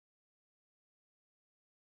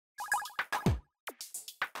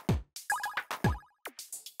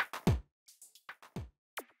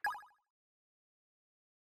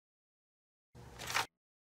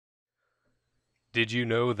Did you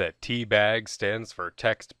know that TBAG stands for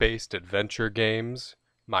text-based adventure games?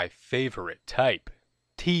 My favorite type.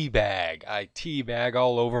 Teabag. I teabag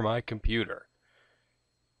all over my computer.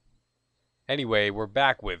 Anyway, we're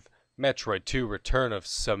back with Metroid 2 Return of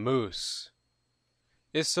Samus.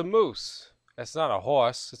 It's a moose. It's not a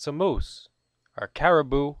horse, it's a moose. Our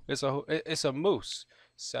caribou is it's a moose.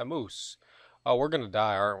 Samus. Oh, we're gonna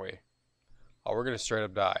die, aren't we? Oh, we're gonna straight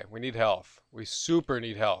up die. We need health. We super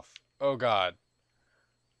need health. Oh god.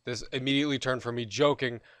 This immediately turned from me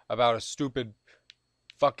joking about a stupid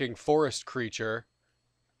fucking forest creature,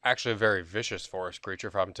 actually a very vicious forest creature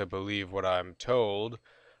if I'm to believe what I'm told,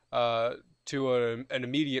 uh, to an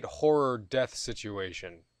immediate horror death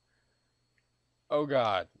situation. Oh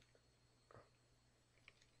god.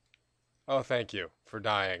 Oh, thank you for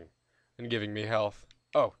dying and giving me health.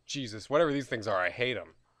 Oh, Jesus. Whatever these things are, I hate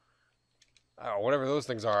them. Oh, whatever those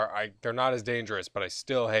things are, they're not as dangerous, but I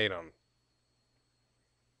still hate them.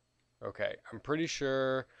 Okay, I'm pretty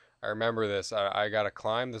sure I remember this. I gotta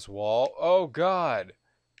climb this wall. Oh, God.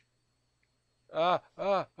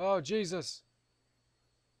 Oh, Jesus.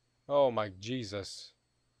 Oh, my Jesus.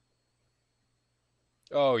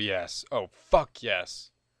 Oh, yes. Oh, fuck yes.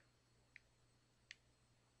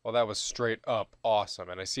 Well, that was straight up awesome.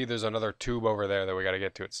 And I see there's another tube over there that we gotta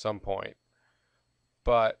get to at some point.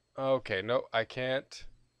 But, okay, no, I can't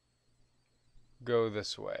go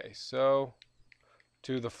this way. So,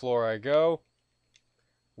 to the floor I go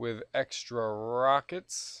with extra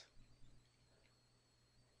rockets.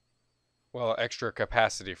 Well, extra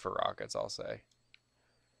capacity for rockets, I'll say.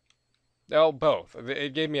 Well, both.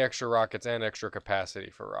 It gave me extra rockets and extra capacity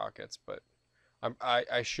for rockets, but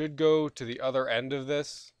I should go to the other end of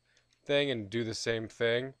this thing and do the same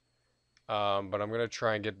thing. But I'm going to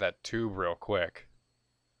try and get that tube real quick.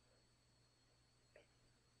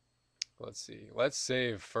 Let's see. Let's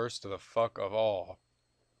save first of the fuck of all.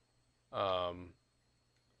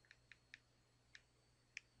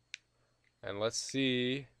 And let's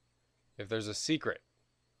see if there's a secret.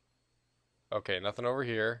 Okay, nothing over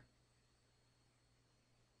here.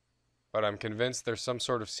 But I'm convinced there's some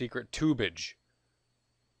sort of secret tubage.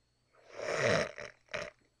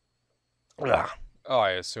 Oh,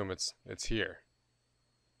 I assume it's here.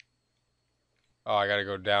 Oh, I gotta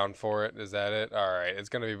go down for it. Is that it? Alright, it's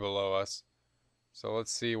gonna be below us. So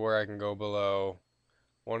let's see where I can go below.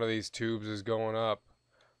 One of these tubes is going up.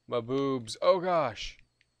 My boobs. Oh gosh.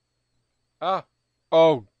 Ah.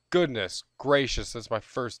 Oh goodness gracious, that's my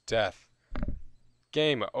first death.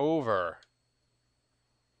 Game over.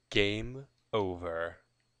 Game over.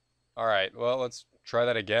 Alright, well, let's try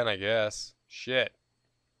that again, I guess. Shit.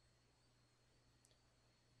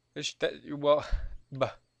 Well,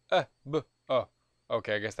 oh.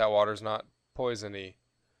 Okay, I guess that water's not poisony.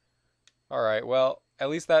 Alright, well, at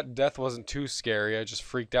least that death wasn't too scary. I just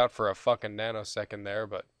freaked out for a fucking nanosecond there,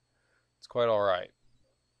 but it's quite alright.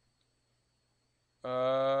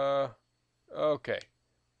 Okay.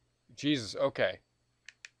 Jesus, okay.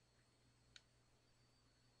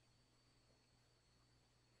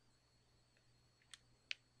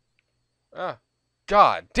 Ah,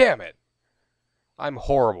 God damn it. I'm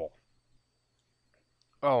horrible.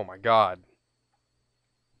 Oh my God.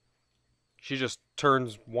 She just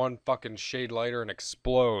turns one fucking shade lighter and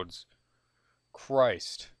explodes.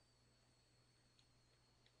 Christ.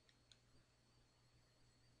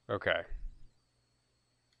 Okay.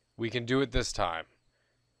 We can do it this time.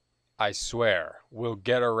 I swear. We'll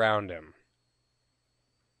get around him.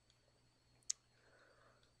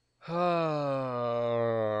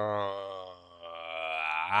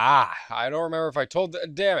 I don't remember if I told...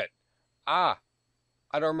 Damn it. I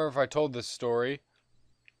don't remember if I told this story.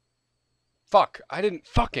 Fuck. I didn't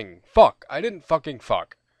fucking fuck. I didn't fucking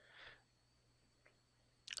fuck.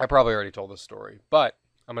 I probably already told this story, but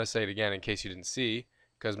I'm going to say it again in case you didn't see,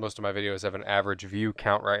 because most of my videos have an average view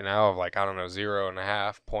count right now of like, I don't know,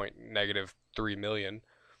 0.5, -3 million.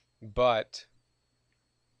 But,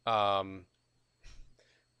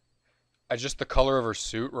 just the color of her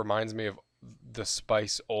suit reminds me of the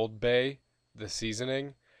Spice Old Bay, the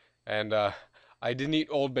seasoning. And, I didn't eat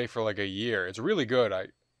Old Bay for like a year. It's really good.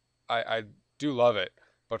 I do love it.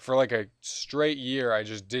 But for like a straight year, I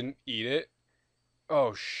just didn't eat it.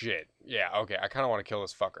 Oh, shit. Yeah, okay. I kind of want to kill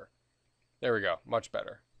this fucker. There we go. Much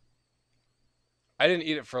better. I didn't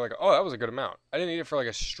eat it for like... Oh, that was a good amount. I didn't eat it for like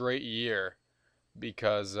a straight year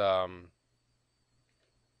because when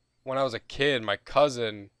I was a kid, my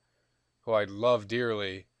cousin, who I love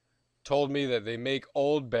dearly, told me that they make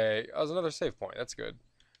Old Bay... That was another save point. That's good.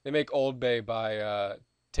 They make Old Bay by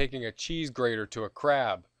taking a cheese grater to a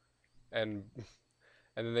crab and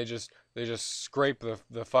then they just scrape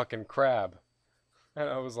the fucking crab. And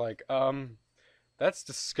I was like, that's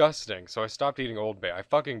disgusting. So I stopped eating Old Bay. I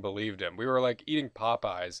fucking believed him. We were like eating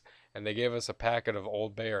Popeyes, and they gave us a packet of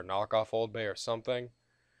Old Bay or knockoff Old Bay or something,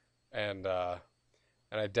 and uh,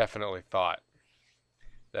 and I definitely thought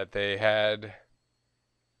that they had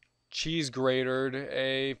cheese gratered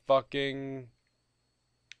a fucking,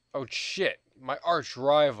 oh shit, my arch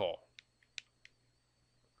rival,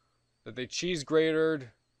 that they cheese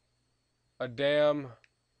gratered a damn,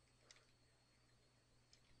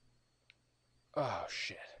 oh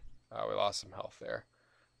shit, oh, we lost some health there,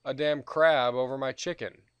 a damn crab over my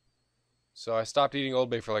chicken. So I stopped eating Old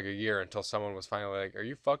Bay for like a year until someone was finally like, are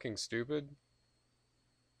you fucking stupid?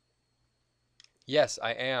 Yes,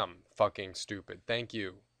 I am fucking stupid. Thank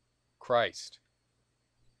you, Christ.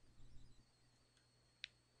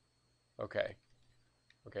 Okay.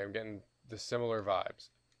 Okay, I'm getting the similar vibes.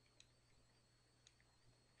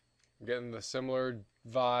 I'm getting the similar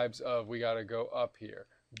vibes of we gotta go up here.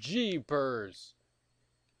 Jeepers!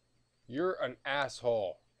 You're an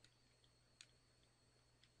asshole.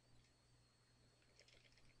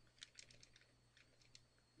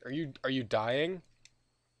 Are you dying?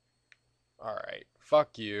 Alright.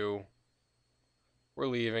 Fuck you. We're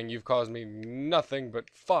leaving. You've caused me nothing but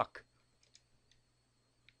fuck.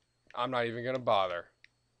 I'm not even gonna bother.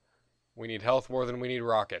 We need health more than we need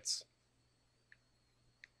rockets.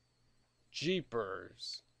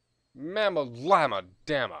 Jeepers. Mamma llama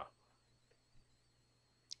damma.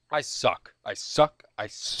 I suck. I suck. I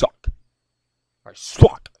suck. I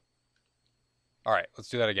suck. Alright, let's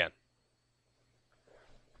do that again.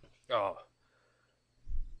 Oh.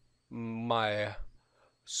 My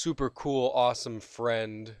super cool, awesome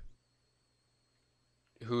friend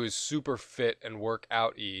who is super fit and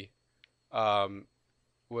workout-y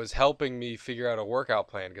was helping me figure out a workout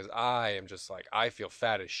plan because I am just like, I feel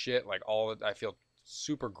fat as shit. Like I feel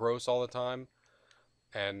super gross all the time.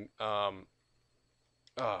 And, oh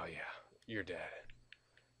yeah, you're dead.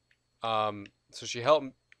 So she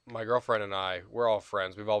helped my girlfriend and I, we're all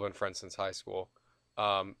friends. We've all been friends since high school.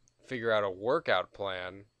 Figure out a workout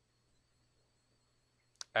plan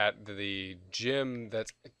at the gym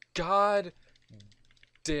that's, God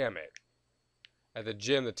damn it, at the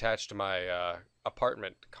gym attached to my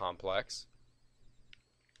apartment complex.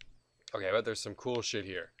 Okay, but there's some cool shit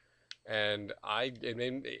here. And it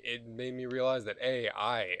made me realize that A,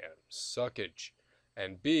 I am suckage.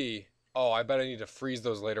 And B, oh, I bet I need to freeze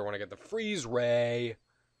those later when I get the freeze ray.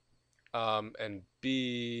 And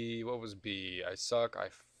B, what was B? I suck, I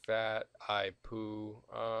fat, I poo.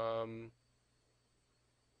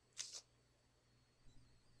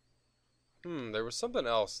 There was something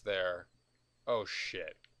else there. Oh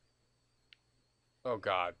shit. Oh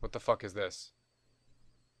god, what the fuck is this?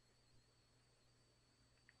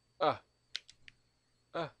 Ah,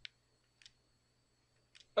 ah,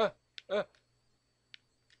 ah, ah.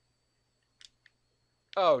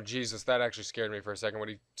 Oh Jesus, that actually scared me for a second when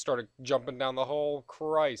he started jumping down the hole.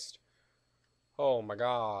 Christ. Oh my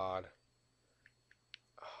god.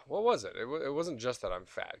 What was it? It wasn't just that I'm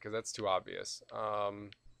fat, because that's too obvious.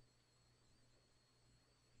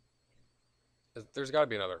 There's got to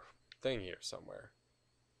be another thing here somewhere.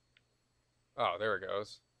 Oh, there it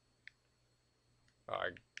goes. Oh,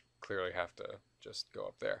 I clearly have to just go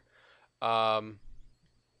up there. What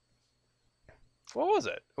was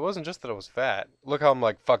it? It wasn't just that I was fat. Look how I'm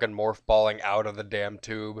like fucking morph balling out of the damn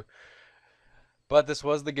tube. But this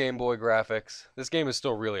was the Game Boy graphics. This game is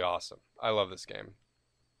still really awesome. I love this game.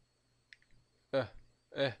 Uh,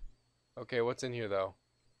 eh. Okay, what's in here though?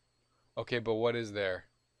 Okay, but what is there?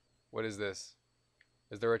 What is this?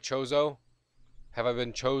 Is there a chozo? Have I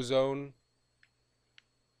been chozone?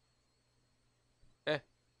 Eh.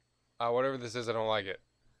 Whatever this is, I don't like it.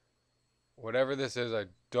 Whatever this is, I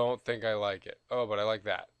don't think I like it. Oh, but I like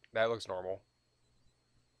that. That looks normal.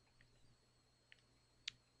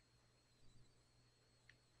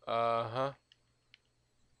 Uh-huh.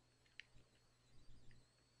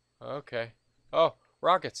 Okay. Oh,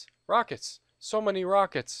 rockets. Rockets. So many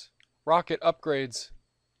rockets. Rocket upgrades.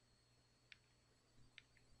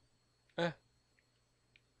 Eh.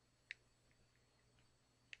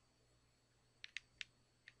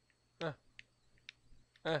 Eh.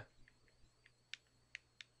 Eh.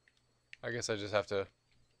 I guess I just have to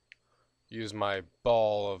use my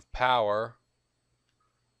ball of power.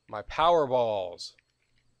 My power balls.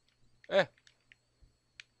 Eh.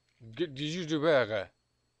 Did you do better?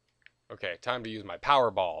 Okay, time to use my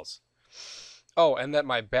power balls. Oh, and that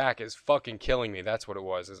my back is fucking killing me. That's what it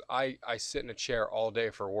was. Is I sit in a chair all day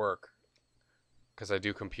for work because I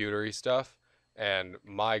do computery stuff, and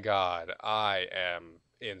my God, I am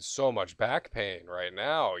in so much back pain right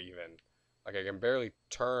now even. Like, I can barely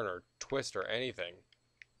turn or twist or anything.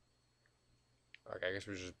 Okay, I guess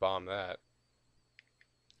we just bomb that.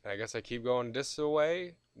 And I guess I keep going this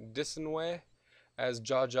way, as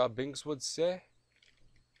Jar Jar Binks would say.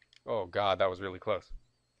 Oh god, that was really close.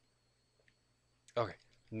 Okay,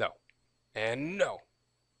 no. And no.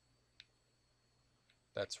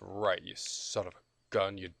 That's right, you son of a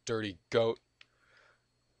gun, you dirty goat.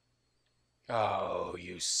 Oh,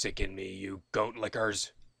 you sicken me, you goat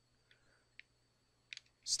lickers.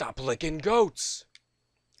 Stop licking goats!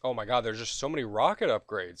 Oh my god, there's just so many rocket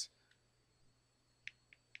upgrades.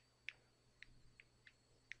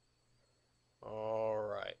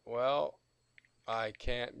 Alright, well, I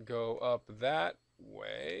can't go up that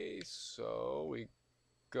way, so we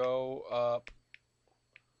go up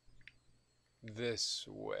this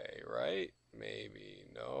way, right? Maybe,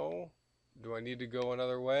 no? Do I need to go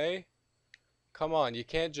another way? Come on, you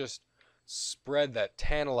can't just spread that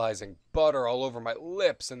tantalizing butter all over my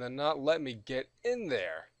lips and then not let me get in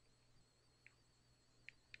there.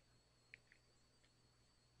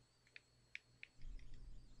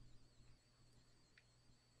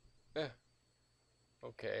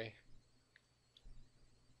 Okay.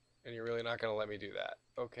 And you're really not going to let me do that.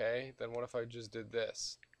 Okay, then what if I just did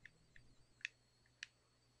this?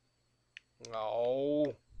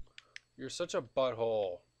 Oh, you're such a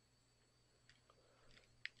butthole.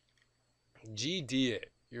 GD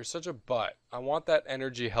it. You're such a butt. I want that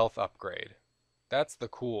energy health upgrade. That's the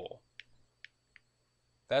cool.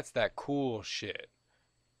 That's that cool shit.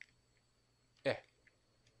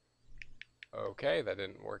 Okay, that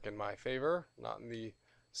didn't work in my favor. Not in the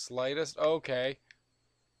slightest. Okay.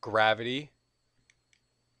 Gravity.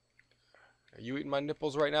 Are you eating my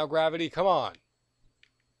nipples right now, Gravity? Come on.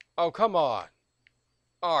 Oh, come on.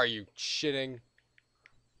 Are you shitting?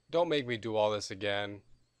 Don't make me do all this again.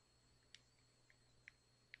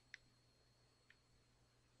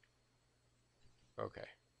 Okay.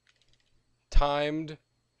 Timed.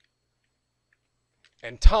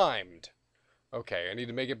 And timed. Okay, I need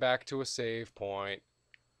to make it back to a save point.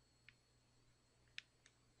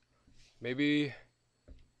 Maybe...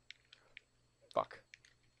 Fuck.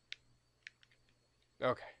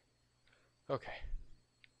 Okay. Okay.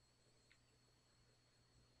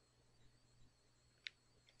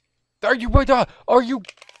 Are you...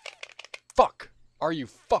 Fuck. Are you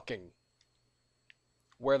fucking...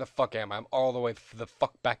 Where the fuck am I? I'm all the way the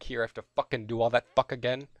fuck back here. I have to fucking do all that fuck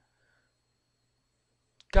again?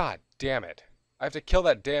 God damn it. I have to kill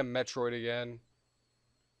that damn Metroid again.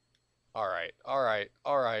 Alright, alright,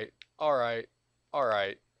 alright, alright,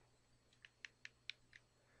 alright.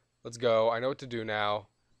 Let's go. I know what to do now.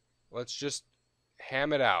 Let's just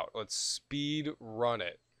ham it out. Let's speed run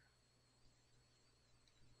it.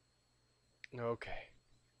 Okay.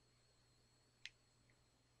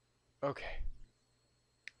 Okay.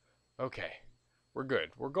 Okay. We're good.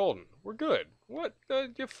 We're golden. We're good. What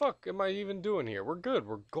the fuck am I even doing here? We're good.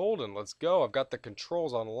 We're golden. Let's go. I've got the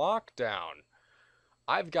controls on lockdown.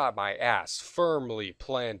 I've got my ass firmly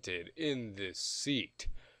planted in this seat,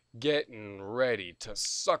 getting ready to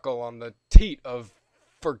suckle on the teat of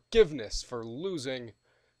forgiveness for losing.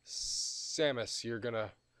 Samus, you're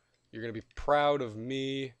gonna be proud of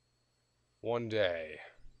me one day.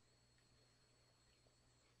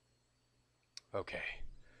 Okay.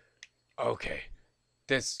 Okay.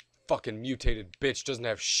 This fucking mutated bitch doesn't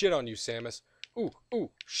have shit on you, Samus. Ooh, ooh,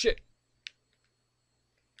 shit.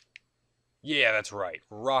 Yeah, that's right.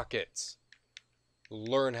 Rockets.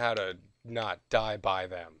 Learn how to not die by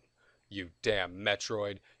them. You damn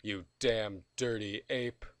Metroid. You damn dirty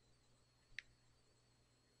ape.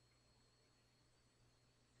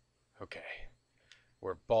 Okay.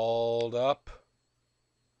 We're balled up.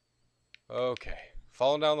 Okay.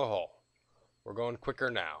 Falling down the hole. We're going quicker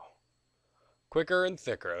now. Quicker and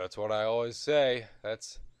thicker. That's what I always say.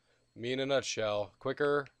 That's me in a nutshell.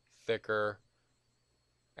 Quicker, thicker,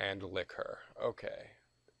 and liquor. Okay.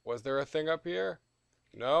 Was there a thing up here?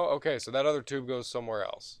 No? Okay, so that other tube goes somewhere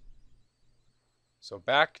else. So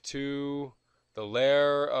back to the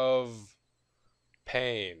lair of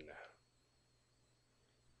pain.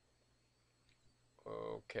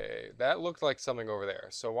 Okay, that looked like something over there.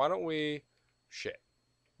 So why don't we... Shit.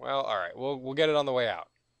 Well, alright. We'll get it on the way out.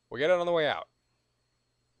 We'll get it on the way out.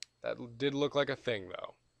 That did look like a thing,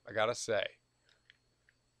 though. I gotta say.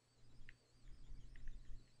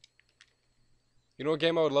 You know what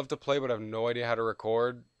game I would love to play but I have no idea how to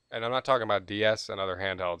record? And I'm not talking about DS and other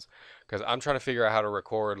handhelds. Because I'm trying to figure out how to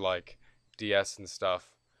record, like, DS and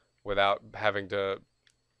stuff without having to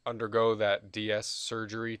undergo that DS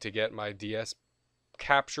surgery to get my DS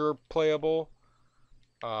capture playable.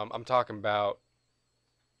 I'm talking about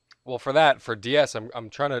Well, for DS, I'm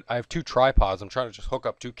trying to. I have two tripods. I'm trying to just hook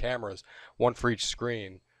up two cameras, one for each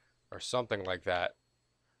screen, or something like that.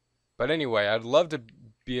 But anyway, I'd love to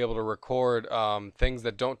be able to record things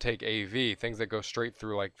that don't take AV, things that go straight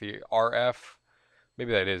through like the RF.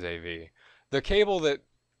 Maybe that is AV. The cable that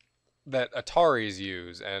Ataris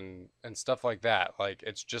use and stuff like that. Like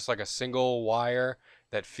it's just like a single wire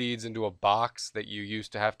that feeds into a box that you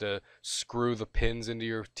used to have to screw the pins into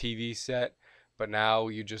your TV set, but now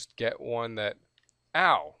you just get one that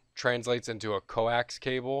ow translates into a coax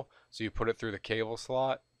cable, so you put it through the cable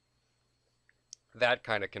slot. That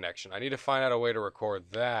kind of connection. I need to find out a way to record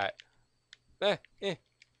that. Eh, eh,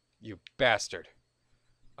 you bastard.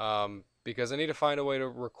 Because I need to find a way to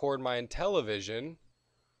record my Intellivision.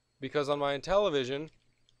 Because on my Intellivision,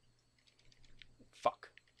 fuck,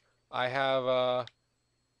 I have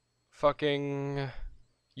fucking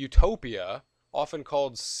Utopia, often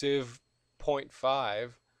called Civ point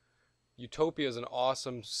 5. Utopia is an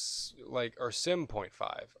awesome like or Sim point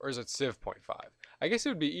 5, or is it Civ point 5? I guess it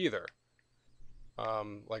would be either.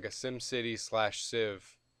 Like a Sim City slash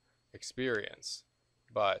Civ experience,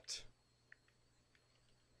 but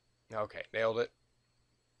okay, nailed it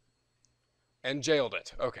and jailed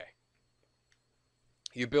it. Okay,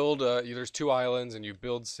 you build. There's two islands, and you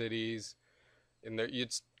build cities. And there,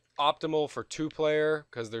 it's optimal for two-player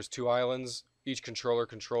because there's two islands. Each controller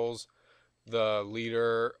controls the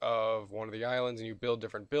leader of one of the islands, and you build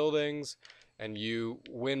different buildings. And you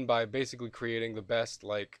win by basically creating the best,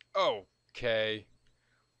 like, oh, okay,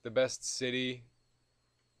 the best city.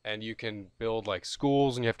 And you can build like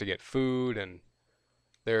schools, and you have to get food, and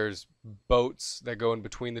there's boats that go in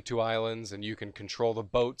between the two islands, and you can control the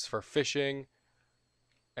boats for fishing.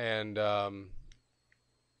 And eh,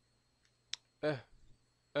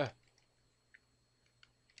 eh,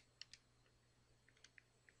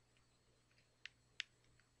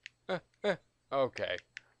 okay,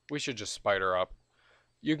 we should just spider up.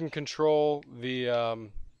 You can control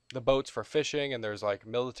the boats for fishing, and there's like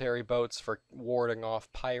military boats for warding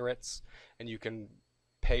off pirates, and you can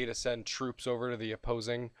pay to send troops over to the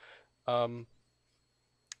opposing um,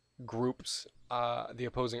 groups, the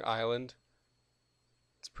opposing island.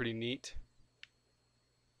 It's pretty neat.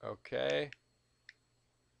 Okay.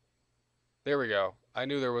 There we go. I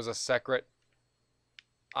knew there was a secret.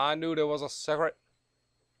 I knew there was a secret.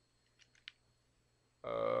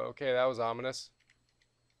 Okay, that was ominous.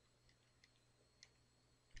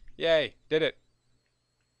 Yay, did it.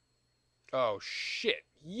 Oh, shit.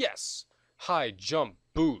 Yes. High jump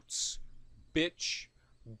boots. Bitch.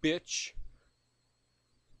 Bitch.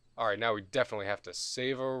 Alright, now we definitely have to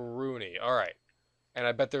save a Rooney. Alright. And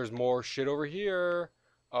I bet there's more shit over here.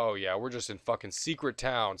 Oh, yeah, we're just in fucking Secret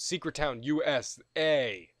Town. Secret Town,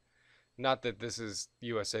 USA. Not that this is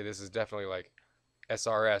USA. This is definitely like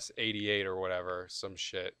SRS 88 or whatever. Some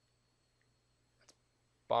shit.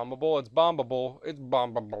 Bombable. It's bombable. It's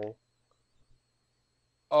bombable.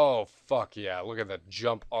 Oh, fuck yeah. Look at that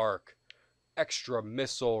jump arc. Extra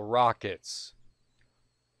missile rockets.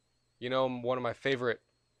 You know, one of my favorite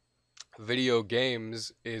video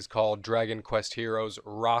games is called Dragon Quest Heroes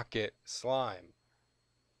Rocket Slime.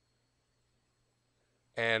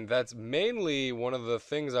 And that's mainly one of the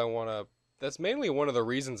things I want to. That's mainly one of the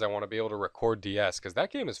reasons I want to be able to record DS, because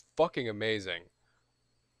that game is fucking amazing.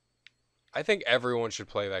 I think everyone should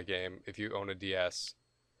play that game if you own a DS,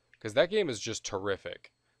 because that game is just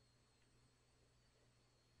terrific.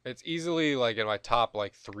 It's easily like in my top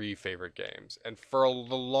like 3 favorite games, and for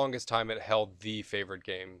the longest time it held the favorite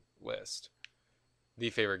game list, the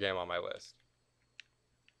favorite game on my list.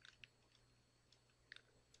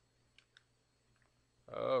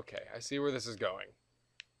 Okay, I see where this is going.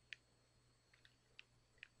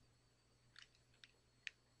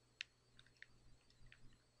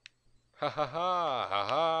 Ha ha ha ha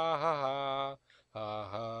ha ha ha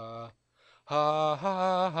ha ha ha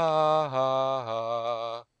ha ha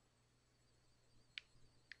ha.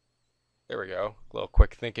 There we go. A little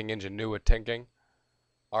quick thinking, ingenuity thinking.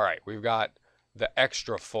 All right, we've got the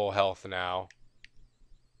extra full health now.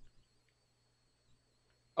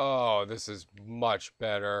 Oh, this is much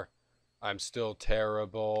better. I'm still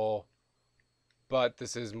terrible, but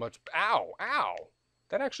this is much. Ow, ow!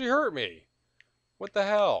 That actually hurt me. What the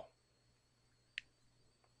hell?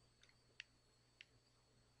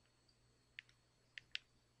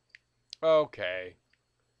 Okay.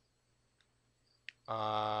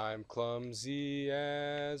 I'm clumsy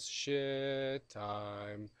as shit.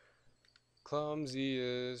 I'm clumsy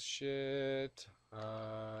as shit.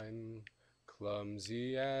 I'm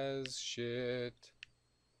clumsy as shit.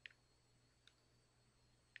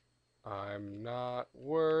 I'm not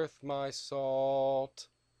worth my salt.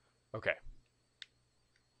 Okay.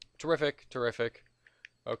 Terrific, terrific.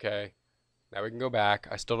 Okay. Now we can go back.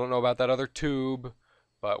 I still don't know about that other tube,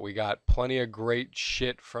 but we got plenty of great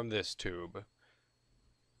shit from this tube.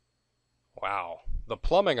 Wow. The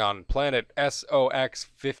plumbing on planet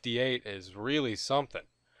SOX-58 is really something.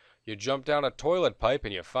 You jump down a toilet pipe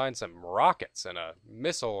and you find some rockets and a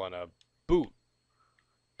missile and a boot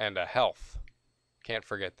and a health. Can't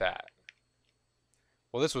forget that.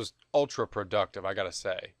 Well, this was ultra productive, I gotta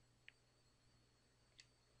say.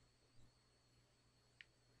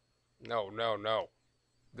 No, no, no.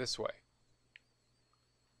 This way.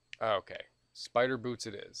 Okay. Spider boots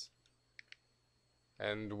it is.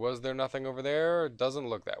 And was there nothing over there? It doesn't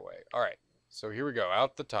look that way. Alright. So here we go.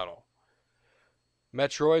 Out the tunnel.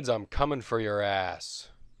 Metroids, I'm coming for your ass.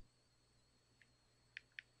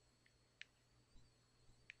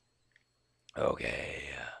 Okay.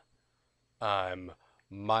 I'm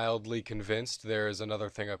mildly convinced there is another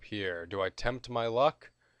thing up here. Do I tempt my luck?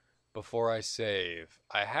 Before I save.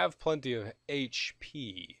 I have plenty of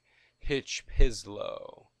HP. Hitch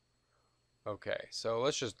Pizlo. Okay, so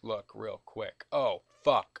let's just look real quick. Oh,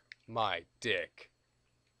 fuck my dick.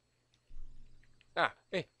 Ah,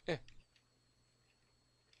 eh, eh.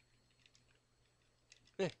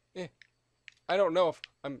 Eh, eh. I don't know if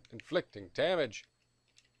I'm inflicting damage.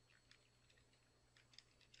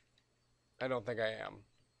 I don't think I am.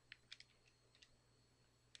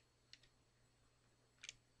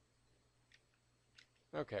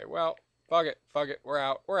 Okay, well, fuck it, fuck it. We're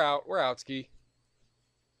out, ski.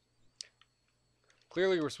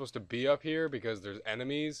 Clearly we're supposed to be up here because there's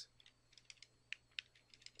enemies.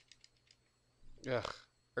 Ugh,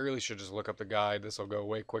 I really should just look up the guide. This will go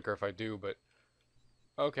way quicker if I do, but...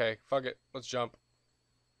 Okay, fuck it. Let's jump.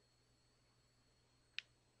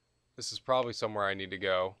 This is probably somewhere I need to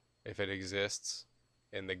go, if it exists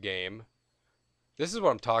in the game. This is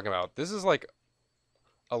what I'm talking about. This is like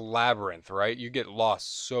a labyrinth, right? You get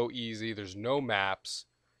lost so easy. There's no maps.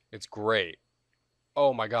 It's great.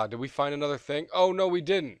 Oh my god, did we find another thing? Oh no, we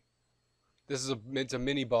didn't. It's a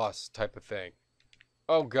mini boss type of thing.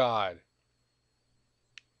 Oh god.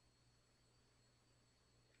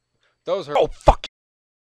 Those are... Oh fuck.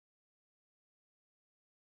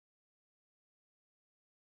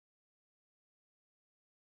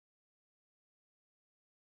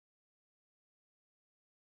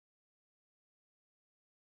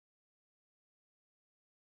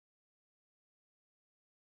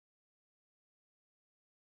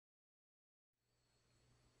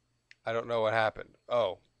 I don't know what happened.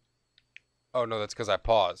 Oh. Oh no, that's because I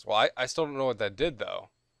paused. Well, I still don't know what that did though.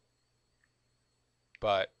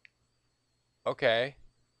 But okay.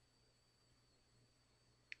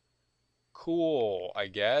 Cool, I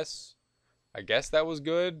guess. I guess that was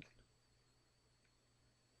good.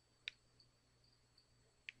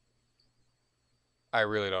 I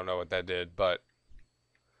really don't know what that did, but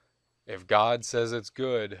if God says it's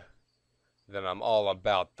good, then I'm all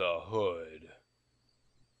about the hood.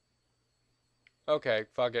 Okay,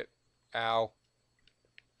 fuck it. Ow.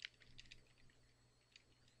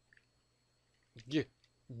 G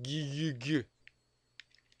g g.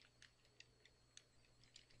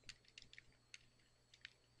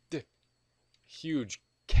 Huge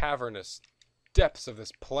cavernous depths of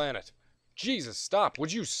this planet. Jesus, stop.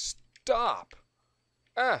 Would you stop?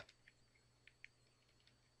 Ah.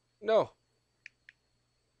 No.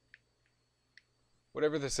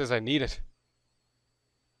 Whatever this is, I need it.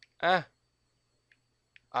 Ah.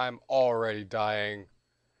 I'm already dying.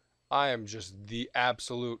 I am just the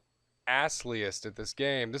absolute assliest at this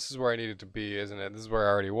game. This is where I needed to be, isn't it? This is where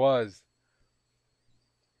I already was.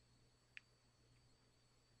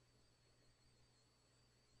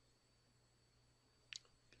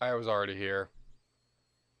 I was already here.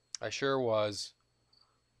 I sure was.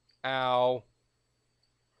 Ow.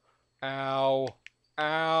 Ow.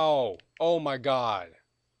 Ow. Oh my god.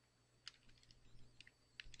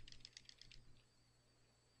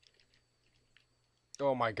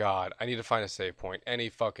 Oh my god. I need to find a save point. Any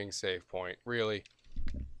fucking save point. Really.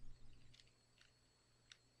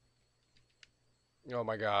 Oh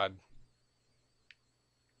my god.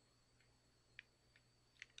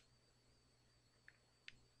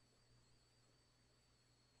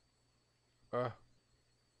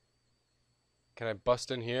 Can I bust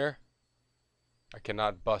in here? I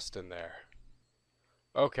cannot bust in there.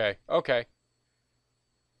 Okay, okay.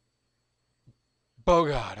 Oh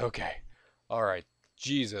god, okay. Alright.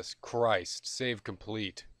 Jesus Christ. Save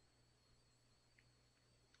complete.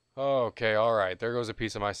 Okay, alright. There goes a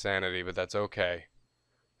piece of my sanity, but that's okay.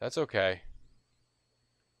 That's okay.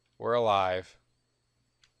 We're alive.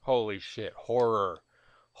 Holy shit. Horror.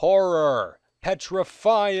 Horror!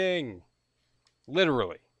 Petrifying!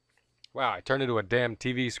 Literally. Wow, I turned into a damn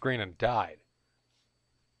TV screen and died.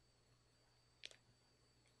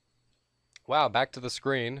 Wow, back to the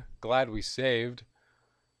screen. Glad we saved.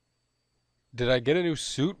 Did I get a new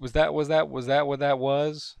suit? Was that what that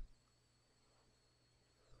was?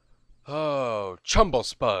 Oh, Chumble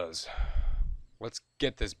Spuzz. Let's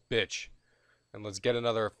get this bitch. And let's get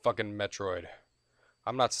another fucking Metroid.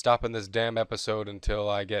 I'm not stopping this damn episode until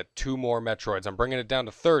I get 2 more Metroids. I'm bringing it down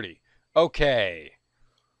to 30. Okay.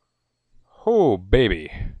 Oh,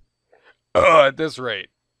 baby. At this rate,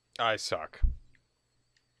 I suck.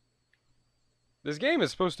 This game is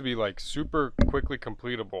supposed to be like super quickly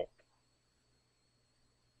completable.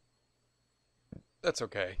 That's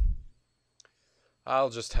okay. I'll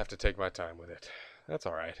just have to take my time with it. That's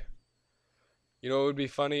alright. You know what would be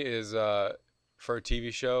funny is for a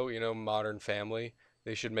TV show, you know, Modern Family,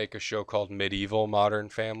 they should make a show called Medieval Modern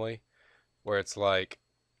Family, where it's like,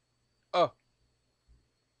 oh,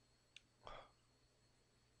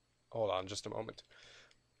 hold on just a moment.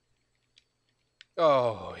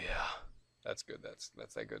 Oh, yeah. That's good. That's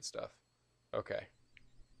that good stuff. Okay.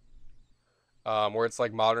 Where it's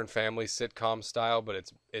like Modern Family sitcom style, but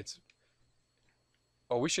it's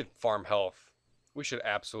oh, we should farm health. We should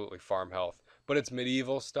absolutely farm health. But it's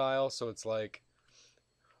medieval style, so it's like,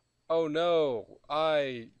 oh no,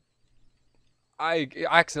 I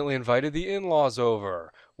accidentally invited the in-laws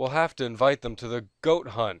over. We'll have to invite them to the goat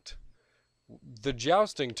hunt. The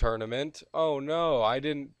jousting tournament. Oh no, I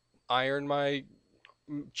didn't iron my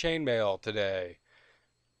chainmail today.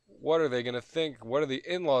 What are they going to think? What are the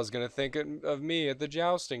in-laws going to think of me at the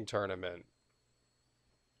jousting tournament?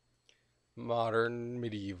 Modern,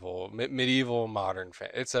 medieval, modern.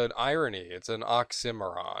 It's an irony. It's an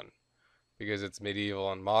oxymoron because it's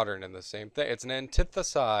medieval and modern in the same thing. It's an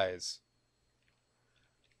antithesis.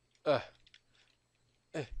 Ugh.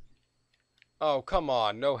 Oh, come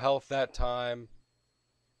on. No health that time.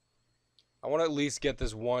 I want to at least get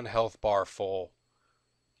this 1 health bar full.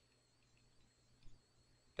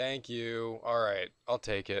 Thank you. All right. I'll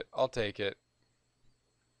take it. I'll take it.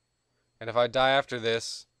 And if I die after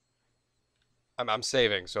this, I'm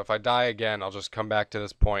saving. So if I die again, I'll just come back to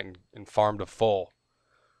this point and farm to full.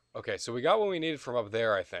 Okay, so we got what we needed from up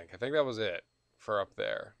there, I think. I think that was it for up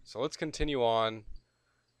there. So let's continue on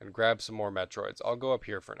and grab some more Metroids. I'll go up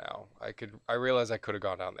here for now. I realize I could have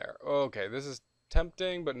gone down there. Okay, this is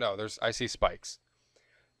tempting, but no, I see spikes.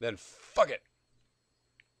 Then fuck it.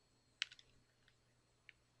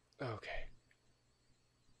 Okay.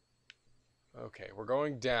 Okay, we're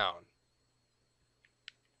going down.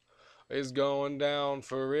 It's going down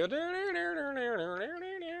for real.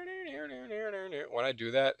 When I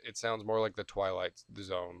do that, it sounds more like the Twilight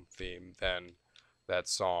Zone theme than that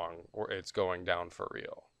song, or it's going down for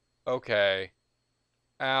real. Okay.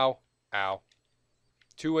 Ow. Ow.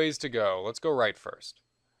 2 ways to go. Let's go right first.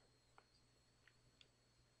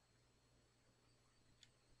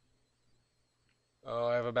 Oh,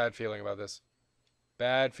 I have a bad feeling about this.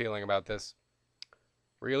 Bad feeling about this.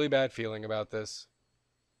 Really bad feeling about this.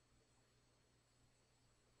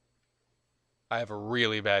 I have a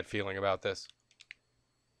really bad feeling about this.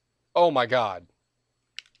 Oh my god.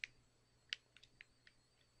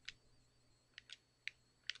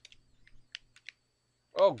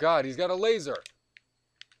 Oh god, he's got a laser.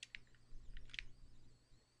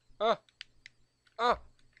 Ah. Ah.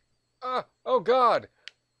 Ah. Oh god.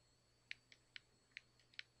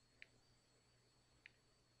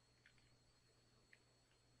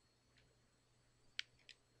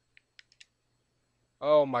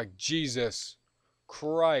 Oh my Jesus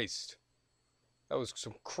Christ. That was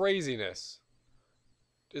some craziness.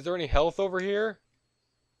 Is there any health over here?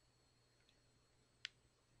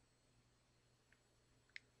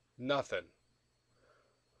 Nothing.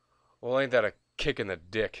 Well, ain't that a kick in the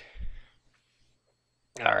dick?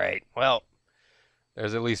 Alright, well,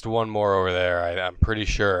 there's at least one more over there, I'm pretty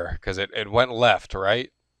sure. Because it went left,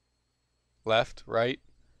 right? Left, right?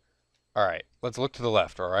 Alright, let's look to the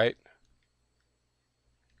left, alright?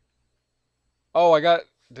 Oh,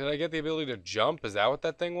 did I get the ability to jump? Is that what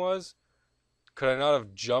that thing was? Could I not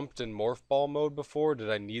have jumped in morph ball mode before? Did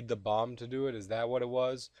I need the bomb to do it? Is that what it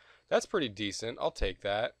was? That's pretty decent. I'll take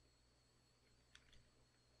that.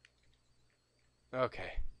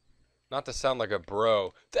 Okay. Not to sound like a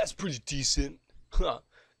bro. That's pretty decent. Huh.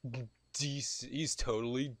 He's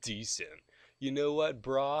totally decent. You know what,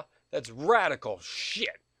 brah? That's radical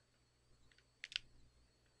shit.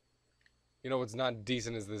 You know what's not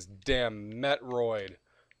decent is this damn Metroid.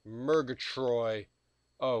 Murgatroyd.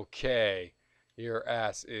 Okay. Your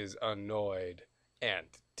ass is annoyed and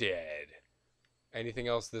dead. Anything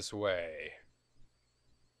else this way?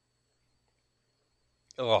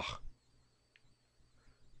 Ugh.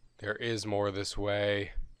 There is more this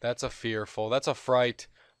way. That's a fearful. That's a fright.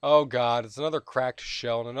 Oh god, it's another cracked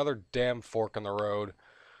shell and another damn fork in the road.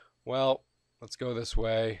 Well, let's go this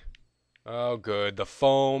way. Oh good. The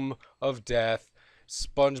foam of death.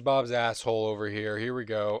 SpongeBob's asshole over here. Here we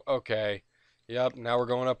go. Okay. Yep, now we're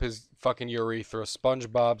going up his fucking urethra.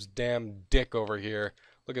 SpongeBob's damn dick over here.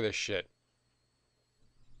 Look at this shit.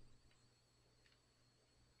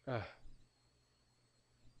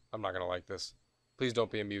 I'm not gonna like this. Please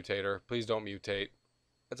don't be a mutator. Please don't mutate.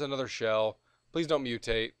 That's another shell. Please don't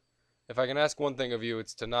mutate. If I can ask one thing of you,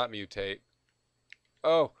 it's to not mutate.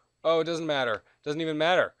 Oh, oh, it doesn't matter. Doesn't even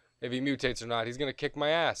matter if he mutates or not. He's gonna kick my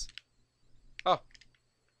ass. Oh.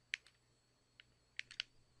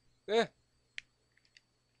 Eh.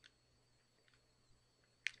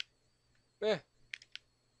 Eh.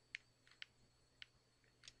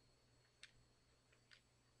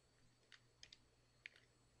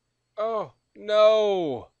 Oh,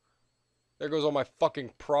 no. There goes all my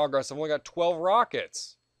fucking progress. I've only got 12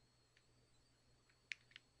 rockets.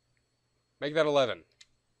 Make that 11.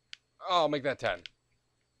 Oh, make that 10.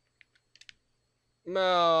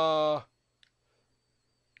 No.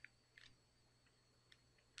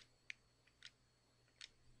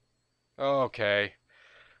 Okay.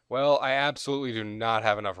 Well, I absolutely do not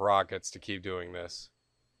have enough rockets to keep doing this.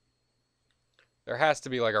 There has to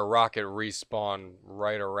be like a rocket respawn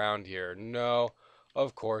right around here. No,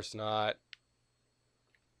 of course not.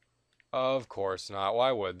 Of course not.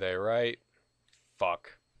 Why would they, right?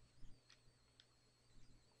 Fuck.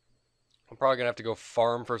 I'm probably gonna have to go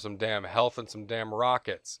farm for some damn health and some damn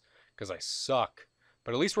rockets. Because I suck.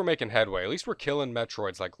 But at least we're making headway. At least we're killing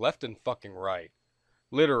Metroids like left and fucking right.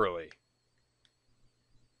 Literally.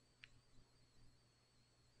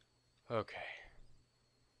 Okay.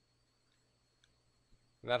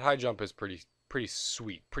 And that high jump is pretty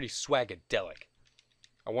sweet. Pretty swagadelic.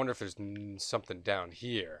 I wonder if there's something down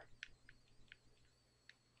here.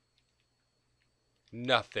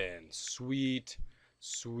 Nothing. Sweet,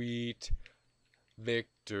 sweet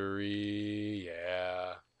victory.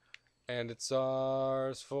 Yeah. And it's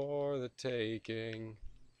ours for the taking.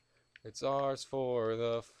 It's ours for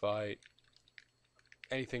the fight.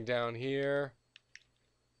 Anything down here?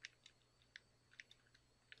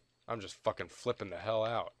 I'm just fucking flipping the hell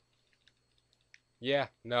out. Yeah,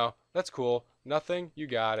 no, that's cool. Nothing, you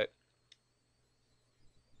got it.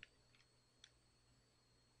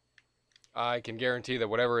 I can guarantee that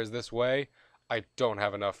whatever is this way, I don't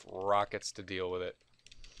have enough rockets to deal with it.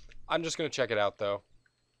 I'm just going to check it out, though.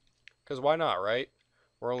 Because why not, right?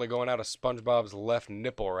 We're only going out of SpongeBob's left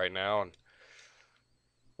nipple right now, and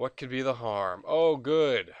what could be the harm? Oh,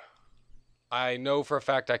 good. I know for a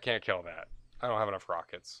fact I can't kill that. I don't have enough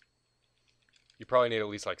rockets. You probably need at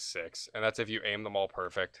least like 6, and that's if you aim them all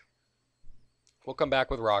perfect. We'll come back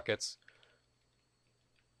with rockets.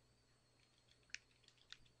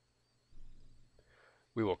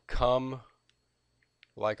 We will come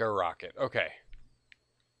like a rocket. Okay.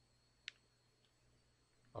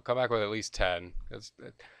 I'll come back with at least 10.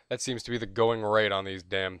 That seems to be the going rate on these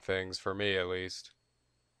damn things, for me at least.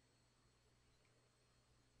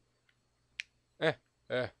 Eh.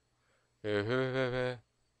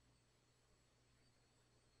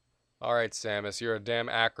 Alright, Samus, you're a damn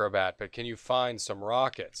acrobat, but can you find some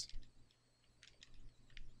rockets?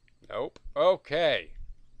 Nope. Okay.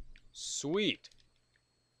 Sweet.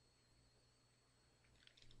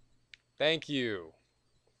 Thank you.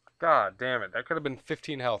 God damn it. That could have been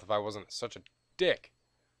 15 health if I wasn't such a dick.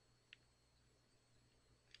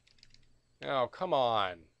 Oh, come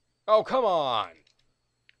on. Oh, come on.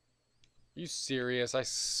 You serious? I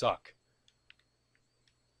suck.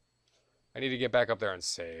 I need to get back up there and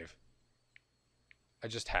save. I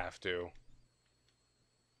just have to.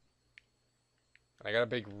 I gotta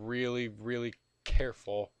be really, really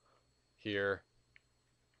careful here.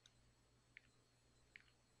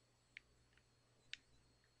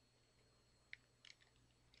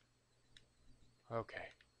 Okay.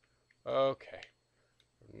 Okay.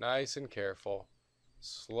 Nice and careful.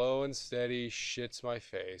 Slow and steady shits my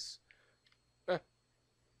face.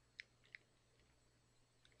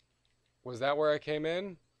 Was that where I came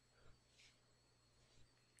in?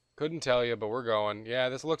 Couldn't tell you, but we're going. Yeah,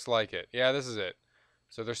 this looks like it. Yeah, this is it.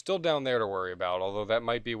 So they're still down there to worry about, although that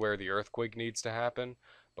might be where the earthquake needs to happen.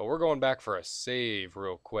 But we're going back for a save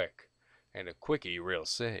real quick. And a quickie real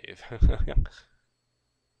save.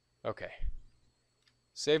 Okay.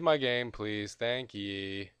 Save my game, please. Thank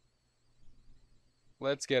ye.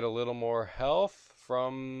 Let's get a little more health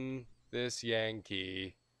from this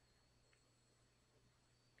Yankee.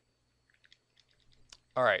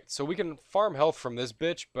 Alright, so we can farm health from this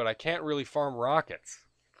bitch, but I can't really farm rockets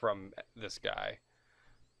from this guy.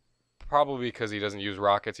 Probably because he doesn't use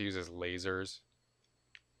rockets, he uses lasers.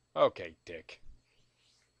 Okay, dick.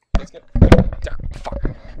 Let's get... Fuck.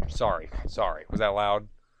 Sorry. Was that loud?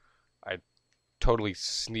 I totally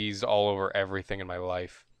sneezed all over everything in my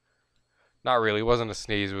life. Not really, it wasn't a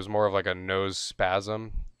sneeze, it was more of like a nose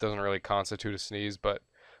spasm. Doesn't really constitute a sneeze, but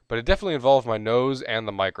it definitely involved my nose and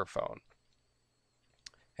the microphone.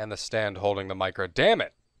 And the stand holding the micro. Damn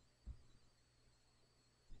it!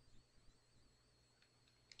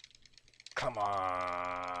 Come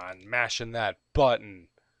on, mashing that button.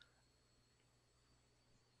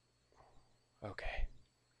 Okay.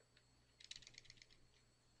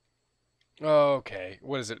 Okay,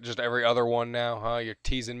 what is it? Just every other one now, huh? You're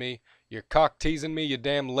teasing me? You're cock teasing me, you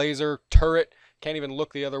damn laser turret. Can't even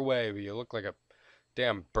look the other way, but you look like a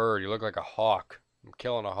damn bird. You look like a hawk. I'm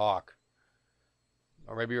killing a hawk.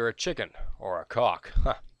 Or maybe you're a chicken. Or a cock.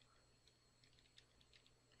 Huh.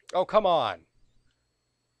 Oh, come on.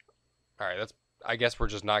 Alright, that's... I guess we're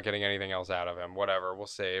just not getting anything else out of him. Whatever, we'll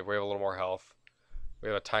save. We have a little more health. We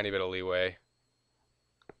have a tiny bit of leeway.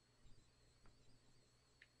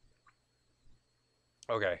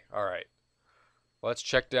 Okay, alright. Let's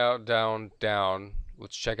check down.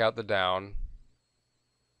 Let's check out the down.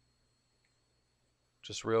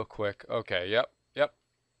 Just real quick. Okay, yep.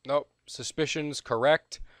 Nope. Suspicions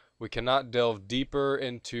correct. We cannot delve deeper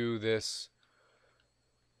into this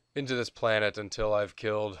planet until I've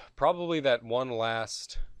killed probably that one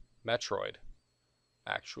last Metroid,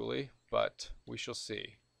 actually, but we shall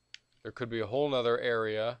see. There could be a whole nother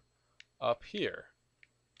area up here,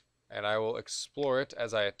 and I will explore it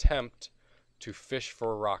as I attempt to fish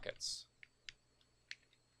for rockets.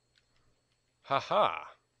 Haha!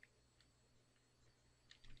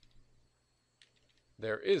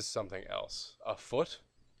 There is something else. A foot?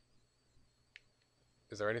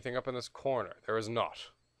 Is there anything up in this corner? There is not.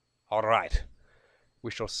 Alright. We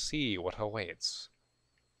shall see what awaits.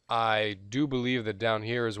 I do believe that down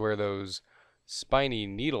here is where those spiny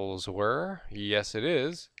needles were. Yes, it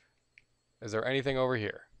is. Is there anything over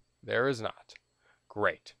here? There is not.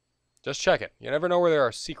 Great. Just check it. You never know where there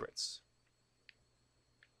are secrets.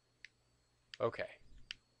 Okay.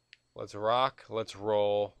 Let's rock. Let's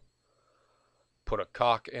roll. Put a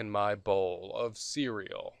cock in my bowl of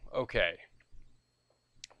cereal. Okay.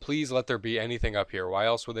 Please let there be anything up here. Why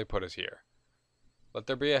else would they put us here? Let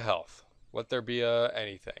there be a health. Let there be a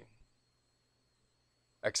anything.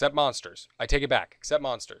 Except monsters. I take it back. Except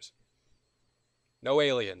monsters. No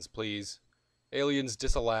aliens, please. Aliens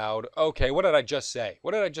disallowed. Okay, what did I just say?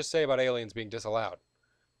 What did I just say about aliens being disallowed?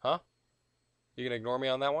 Huh? You gonna ignore me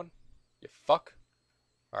on that one? You fuck?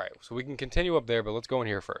 Alright, so we can continue up there, but let's go in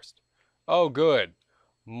here first. Oh, good.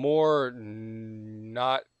 More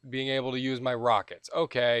not being able to use my rockets.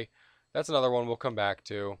 Okay, that's another one we'll come back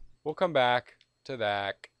to. We'll come back to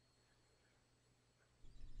that.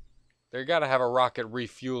 They gotta have a rocket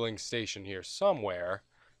refueling station here somewhere.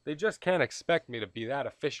 They just can't expect me to be that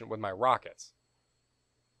efficient with my rockets.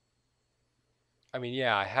 I mean,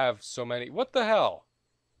 yeah, I have so many. What the hell?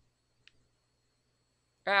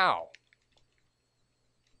 Ow.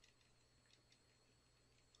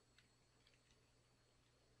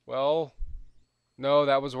 Well, no,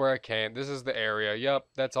 that was where I came. This is the area. Yep,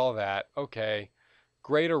 that's all that. Okay.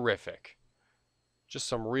 Greaterific. Just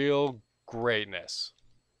some real greatness.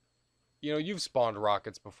 You know, you've spawned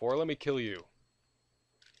rockets before. Let me kill you.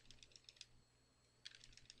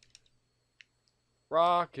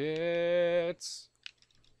 Rockets.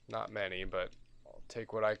 Not many, but I'll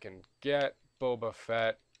take what I can get. Boba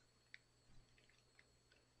Fett.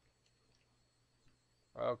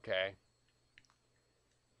 Okay.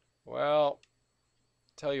 Well,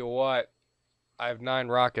 tell you what. I have 9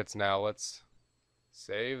 rockets now. Let's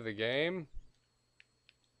save the game.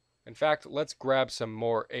 In fact, let's grab some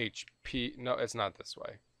more HP. No, it's not this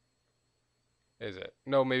way. Is it?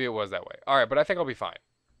 No, maybe it was that way. Alright, but I think I'll be fine.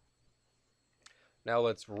 Now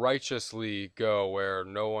let's righteously go where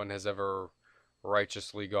no one has ever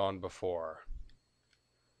righteously gone before.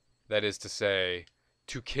 That is to say,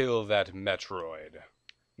 to kill that Metroid.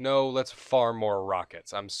 No, let's farm more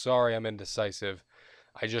rockets. I'm sorry I'm indecisive.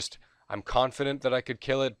 I'm confident that I could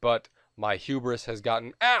kill it, but my hubris has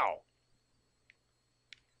gotten... Ow!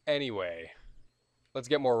 Anyway, let's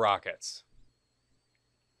get more rockets.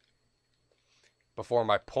 Before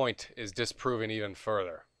my point is disproven even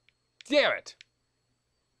further. Damn it!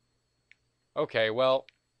 Okay, well,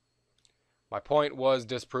 my point was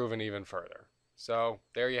disproven even further. So,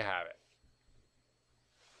 there you have it.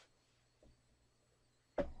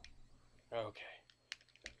 Okay.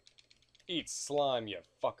 Eat slime, you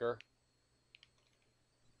fucker.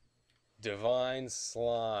 Divine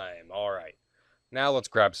slime. Alright. Now let's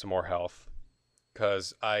grab some more health.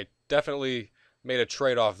 Because I definitely made a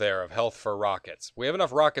trade-off there of health for rockets. We have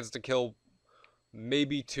enough rockets to kill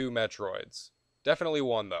maybe 2 Metroids. Definitely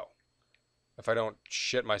 1, though. If I don't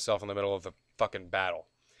shit myself in the middle of the fucking battle.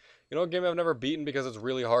 You know what game I've never beaten because it's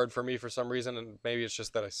really hard for me for some reason, and maybe it's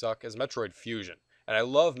just that I suck, is Metroid Fusion. And I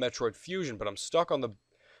love Metroid Fusion, but I'm stuck on the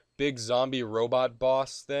big zombie robot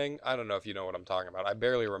boss thing. I don't know if you know what I'm talking about. I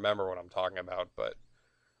barely remember what I'm talking about, but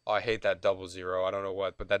oh, I hate that 00. I don't know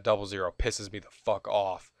what, but that 00 pisses me the fuck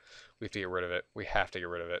off. We have to get rid of it. We have to get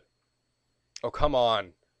rid of it. Oh, come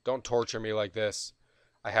on. Don't torture me like this.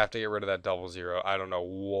 I have to get rid of that 00. I don't know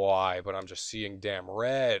why, but I'm just seeing damn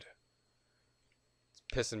red. It's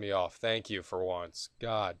pissing me off. Thank you for once.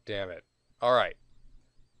 God damn it. All right.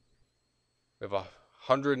 We have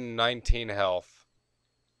 119 health.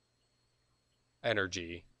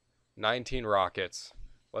 Energy. 19 rockets.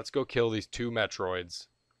 Let's go kill these 2 Metroids.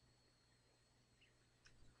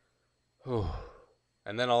 Whew.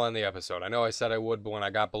 And then I'll end the episode. I know I said I would when I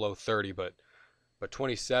got below 30, but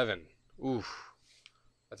 27. Oof.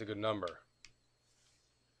 That's a good number.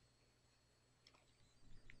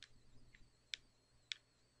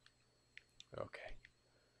 Okay.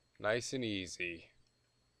 Nice and easy.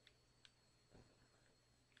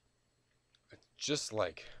 Just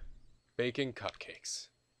like baking cupcakes.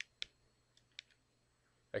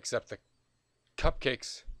 Except the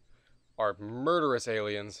cupcakes are murderous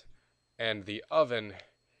aliens, and the oven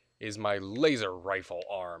is my laser rifle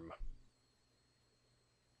arm.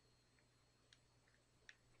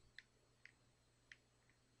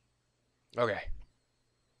 Okay.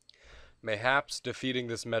 Mayhaps defeating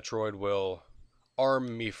this Metroid will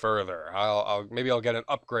arm me further. Maybe I'll get an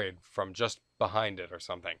upgrade from just behind it or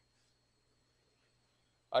something.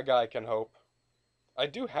 A guy can hope. I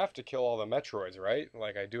do have to kill all the Metroids, right?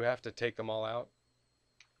 Like, I do have to take them all out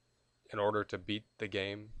in order to beat the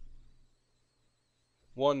game.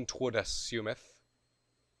 One twould assumeth.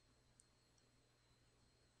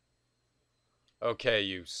 Okay,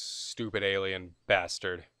 you stupid alien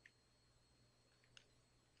bastard.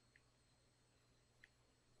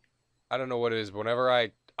 I don't know what it is, but whenever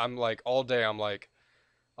I'm like, all day, I'm like,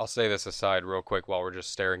 I'll say this aside real quick while we're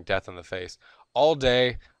just staring death in the face. All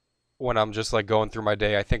day, when I'm just like going through my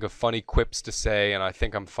day, I think of funny quips to say, and I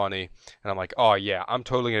think I'm funny, and I'm like, oh yeah, I'm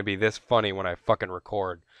totally gonna be this funny when I fucking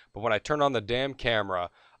record. But when I turn on the damn camera,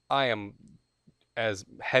 I am as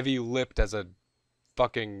heavy-lipped as a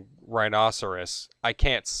fucking rhinoceros. I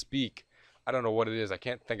can't speak. I don't know what it is. I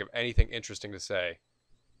can't think of anything interesting to say.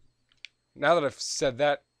 Now that I've said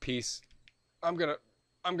that piece, I'm gonna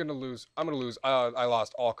lose. I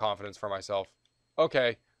lost all confidence for myself.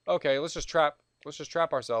 Okay, let's just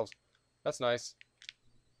trap ourselves. That's nice.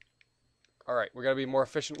 All right, we gotta be more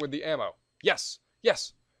efficient with the ammo. Yes.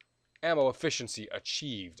 Ammo efficiency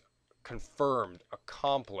achieved, confirmed,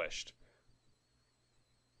 accomplished.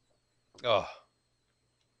 Ugh.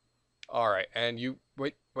 All right, and you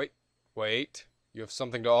wait. You have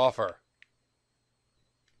something to offer.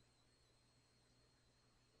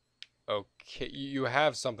 Okay, you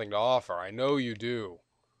have something to offer. I know you do.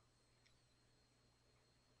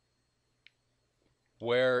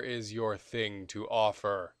 Where is your thing to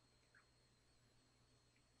offer?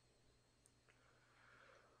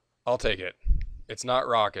 I'll take it. It's not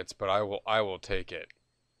rockets, but I will take it.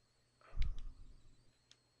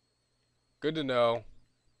 Good to know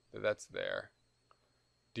that that's there.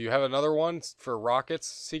 Do you have another one for rockets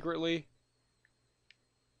secretly?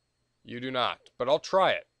 You do not, but I'll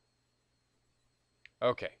try it.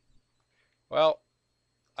 Okay. Well,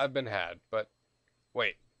 I've been had, but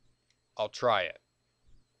wait. I'll try it.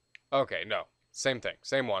 Okay, no. Same thing.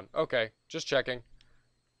 Same one. Okay, just checking.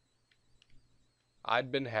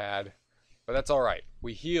 I'd been had, but that's alright.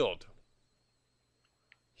 We healed.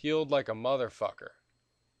 Healed like a motherfucker.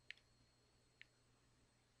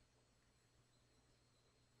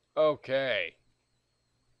 Okay.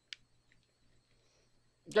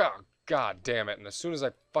 Oh, God damn it. And as soon as I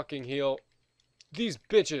fucking heal, these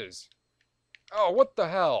bitches. Oh, what the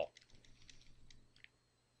hell?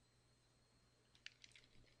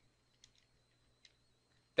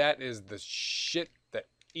 That is the shit that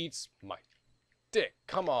eats my dick.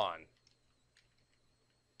 Come on.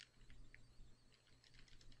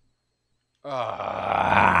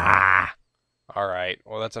 Ah. Alright.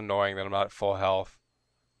 Well, that's annoying that I'm not at full health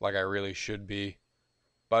like I really should be.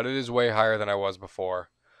 But it is way higher than I was before.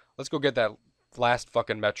 Let's go get that last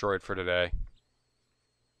fucking Metroid for today.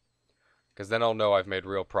 Because then I'll know I've made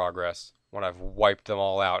real progress when I've wiped them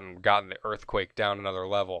all out and gotten the earthquake down another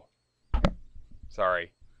level.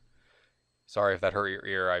 Sorry. Sorry if that hurt your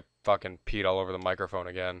ear. I fucking peed all over the microphone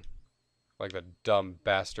again. Like the dumb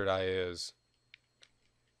bastard I is.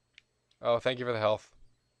 Oh, thank you for the health.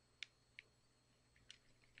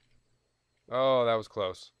 Oh, that was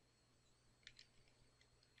close.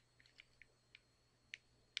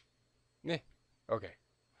 Meh. Okay.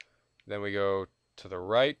 Then we go to the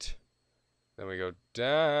right. Then we go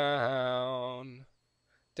down.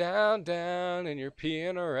 Down, down, and you're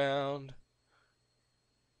peeing around.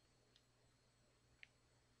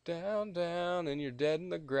 Down, down, and you're dead in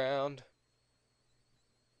the ground.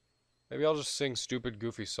 Maybe I'll just sing stupid,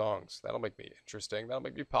 goofy songs. That'll make me interesting. That'll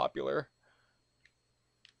make me popular.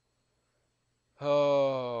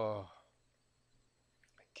 Oh.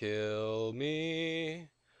 Kill me.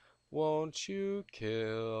 Won't you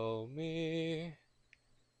kill me?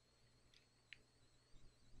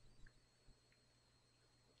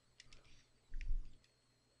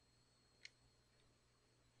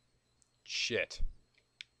 Shit.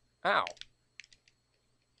 Ow.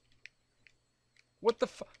 What the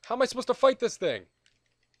fu- How am I supposed to fight this thing?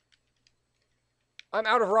 I'm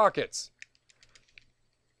out of rockets.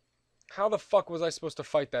 How the fuck was I supposed to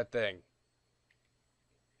fight that thing?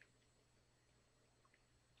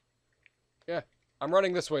 Yeah, I'm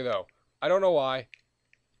running this way though. I don't know why.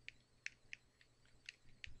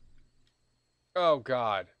 Oh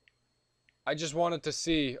god. I just wanted to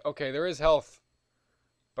see. Okay, there is health.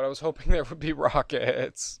 But I was hoping there would be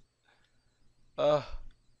rockets. Uh.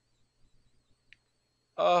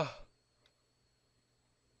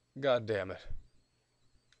 God damn it.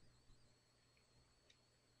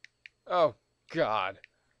 Oh, God.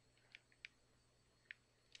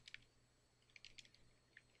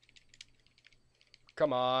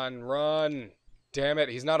 Come on, run. Damn it,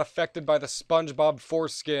 he's not affected by the SpongeBob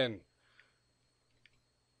foreskin.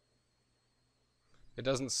 It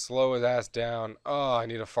doesn't slow his ass down. Oh, I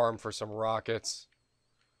need a farm for some rockets.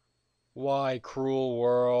 Why, cruel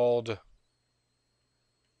world?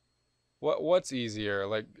 What's easier?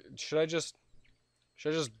 Like, should I just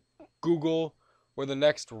Google where the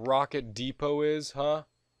next rocket depot is, huh?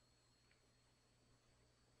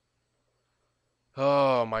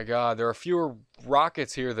 Oh my god, there are fewer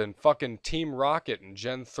rockets here than fucking Team Rocket in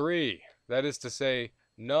Gen 3. That is to say,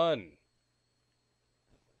 none.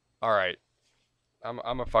 Alright. I'm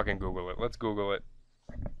gonna fucking Google it. Let's Google it.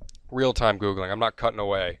 Real-time Googling. I'm not cutting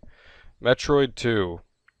away. Metroid 2.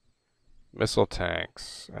 Missile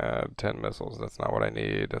tanks. 10 missiles. That's not what I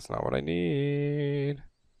need. That's not what I need.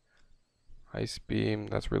 Ice beam.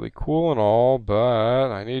 That's really cool and all,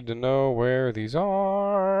 but I need to know where these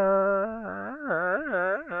are.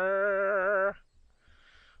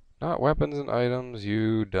 Not weapons and items,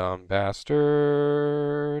 you dumb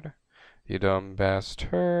bastard. You dumb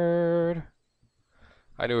bastard.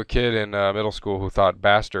 I knew a kid in middle school who thought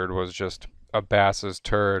bastard was just a bass's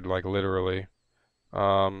turd, like literally.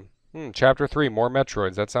 Chapter 3, more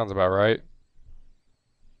Metroids. That sounds about right.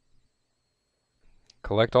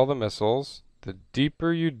 Collect all the missiles. The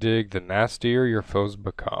deeper you dig, the nastier your foes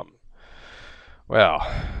become. Well,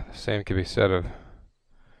 the same can be said of...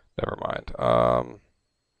 Never mind.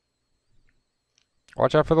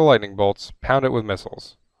 Watch out for the lightning bolts. Pound it with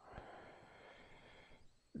missiles.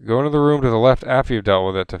 Go into the room to the left after you've dealt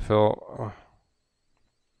with it to fill...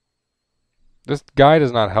 This guide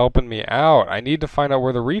is not helping me out. I need to find out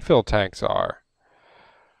where the refill tanks are.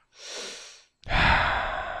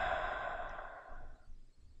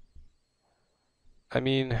 I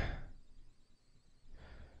mean...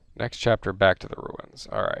 Next chapter, back to the ruins.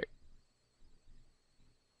 Alright.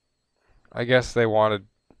 I guess they wanted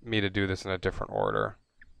me to do this in a different order.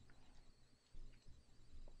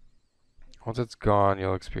 Once it's gone,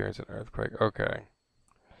 you'll experience an earthquake. Okay.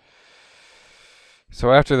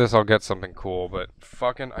 So after this, I'll get something cool, but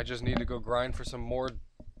fucking, I just need to go grind for some more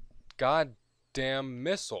goddamn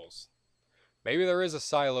missiles. Maybe there is a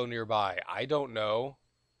silo nearby. I don't know.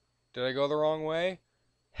 Did I go the wrong way?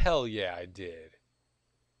 Hell yeah, I did.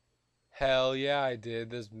 Hell yeah, I did.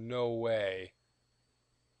 There's no way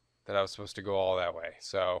that I was supposed to go all that way.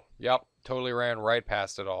 So, yep, totally ran right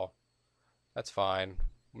past it all. That's fine.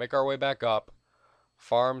 Make our way back up.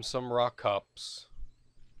 Farm some rock cups.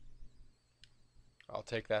 I'll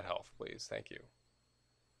take that health, please. Thank you.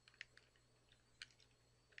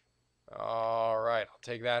 Alright, I'll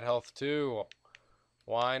take that health too.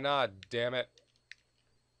 Why not, damn it.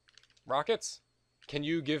 Rockets? Can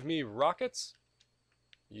you give me rockets?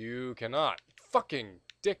 You cannot. Fucking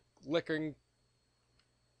dick-licking...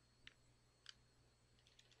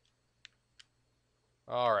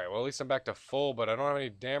 Alright, well at least I'm back to full, but I don't have any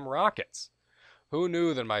damn rockets. Who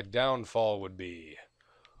knew that my downfall would be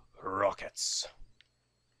rockets?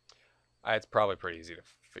 It's probably pretty easy to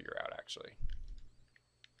figure out, actually.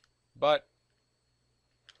 But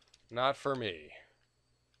not for me.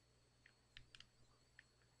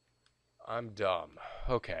 I'm dumb.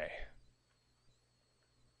 Okay.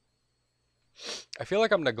 I feel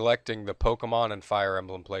like I'm neglecting the Pokemon and Fire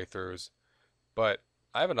Emblem playthroughs, but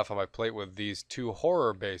I have enough on my plate with these two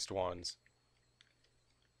horror-based ones.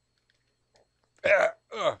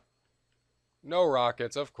 No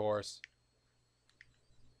rockets, of course.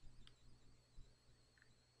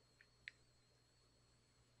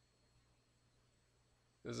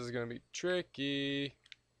 This is going to be tricky.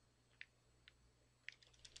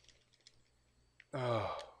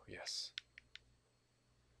 Oh, yes.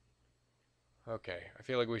 Okay, I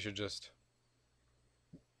feel like we should just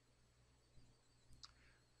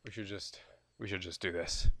do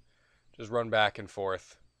this. Just run back and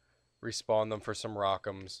forth. Respawn them for some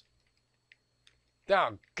rock'ems.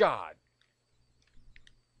 Oh, God.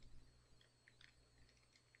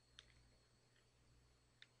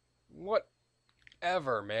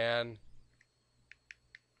 Whatever, man.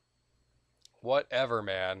 Whatever,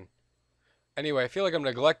 man. Anyway, I feel like I'm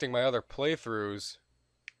neglecting my other playthroughs.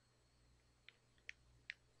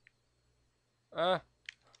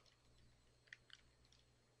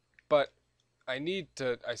 But I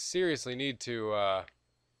seriously need to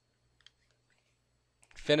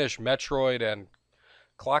finish Metroid and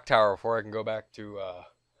Clock Tower before I can go back to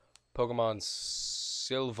Pokemon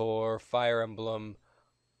Silver, Fire Emblem,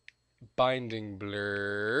 Binding Blurred.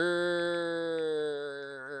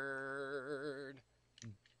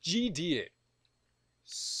 GD it.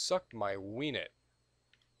 Sucked my weenet.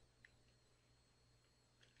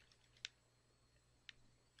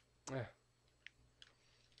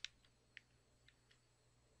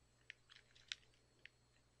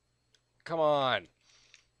 Come on.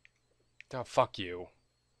 Oh, fuck you.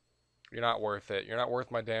 You're not worth it. You're not worth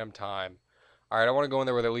my damn time. Alright, I want to go in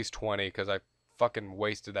there with at least 20 because I fucking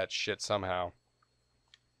wasted that shit somehow.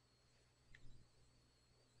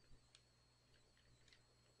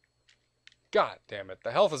 God damn it.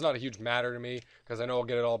 The health is not a huge matter to me because I know I'll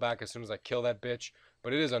get it all back as soon as I kill that bitch.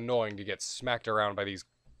 But it is annoying to get smacked around by these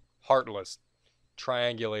heartless,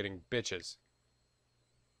 triangulating bitches.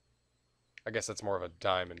 I guess that's more of a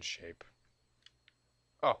diamond shape.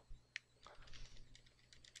 Oh.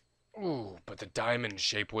 Ooh, but the diamond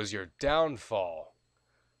shape was your downfall.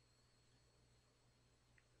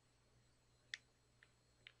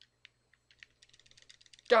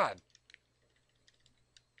 God.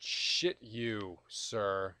 Shit you,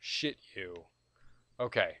 sir. Shit you.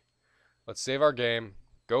 Okay. Let's save our game,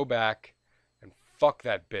 go back, and fuck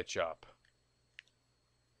that bitch up.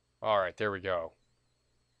 Alright, there we go.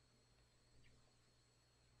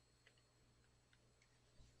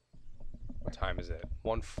 What time is it?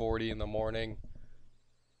 1:40 in the morning.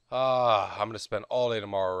 I'm gonna spend all day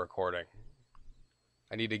tomorrow recording.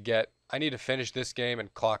 I need to finish this game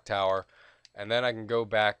and Clock Tower, and then I can go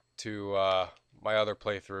back to my other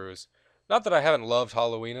playthroughs. Not that I haven't loved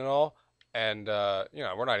Halloween and all, and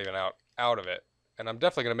we're not even out of it. And I'm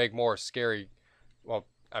definitely gonna make more scary. Well,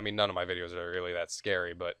 I mean, none of my videos are really that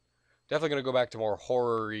scary, but definitely gonna go back to more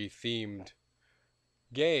horror-y themed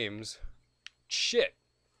games. Shit,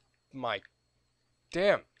 my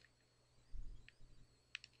damn.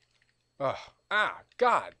 Ugh.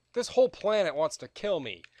 God, this whole planet wants to kill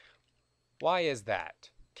me. Why is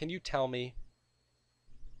that? Can you tell me?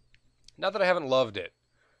 Not that I haven't loved it.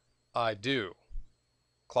 I do.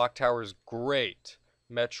 Clock Tower's great.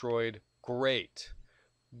 Metroid, great.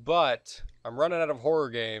 But I'm running out of horror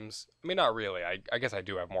games. I mean, not really. I guess I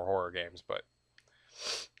do have more horror games, but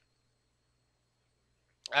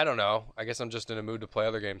I don't know. I guess I'm just in a mood to play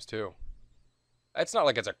other games too. It's not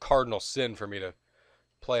like it's a cardinal sin for me to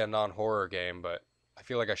play a non-horror game, but I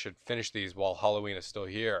feel like I should finish these while Halloween is still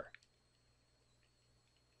here.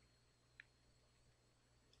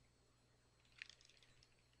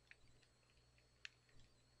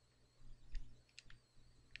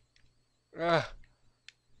 Ugh.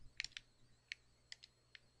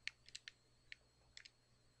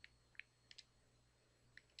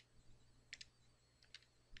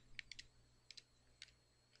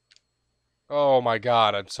 Oh my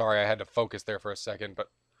god, I'm sorry I had to focus there for a second,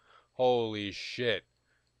 but holy shit.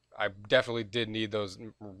 I definitely did need those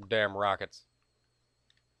damn rockets.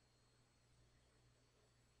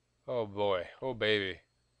 Oh boy. Oh baby.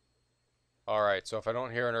 Alright, so if I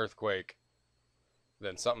don't hear an earthquake,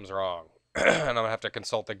 then something's wrong. And I'm gonna have to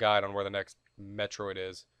consult the guide on where the next Metroid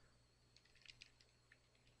is.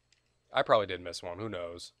 I probably did miss one, who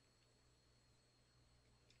knows.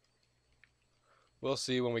 We'll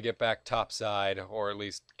see when we get back topside, or at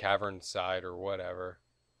least cavern side, or whatever.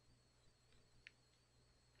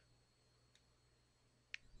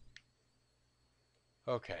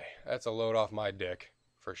 Okay, that's a load off my dick,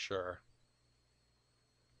 for sure.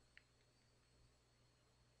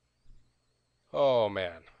 Oh,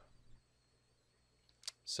 man.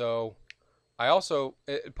 So, I also,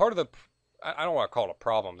 part of the, I don't want to call it a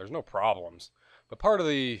problem. There's no problems. But part of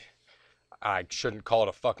the, I shouldn't call it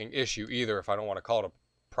a fucking issue either if I don't want to call it a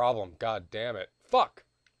problem. God damn it. Fuck.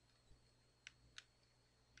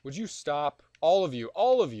 Would you stop? All of you,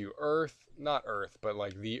 Earth, not Earth, but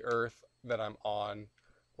like the Earth that I'm on,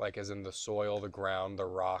 like as in the soil, the ground, the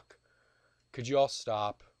rock. Could you all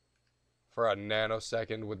stop for a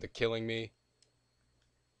nanosecond with the killing me?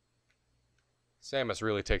 Samus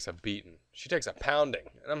really takes a beating. She takes a pounding.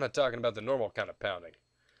 And I'm not talking about the normal kind of pounding.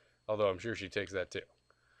 Although I'm sure she takes that too.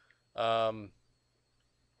 Um,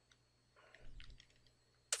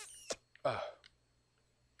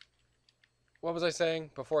 what was I saying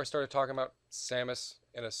before I started talking about Samus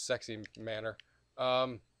in a sexy manner?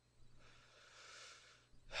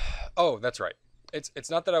 Oh, that's right. It's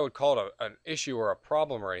not that I would call it an issue or a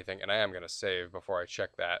problem or anything, and I am gonna save before I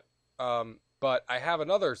check that. But I have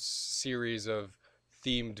another series of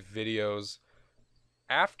themed videos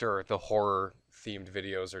after the horror themed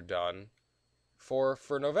videos are done for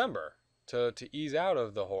November to ease out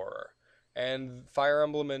of the horror. And Fire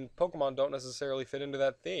Emblem and Pokemon don't necessarily fit into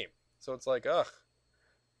that theme. So it's like, ugh,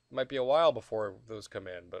 it might be a while before those come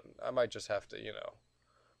in, but I might just have to,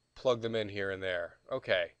 plug them in here and there.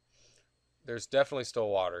 Okay. There's definitely still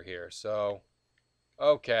water here, so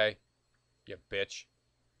okay, you bitch.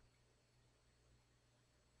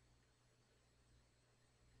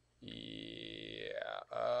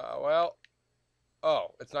 Yeah, well,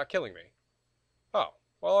 oh, it's not killing me. Oh,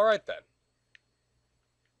 well, alright then.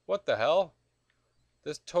 What the hell?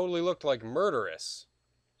 This totally looked like murderous.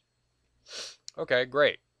 Okay,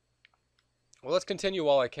 great. Well, let's continue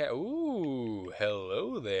while I can. Ooh,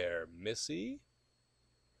 hello there, Missy.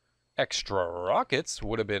 Extra rockets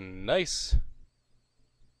would have been nice.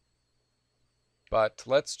 But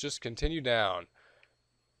let's just continue down.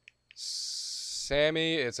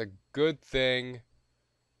 Sammy, it's a good thing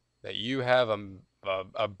that you have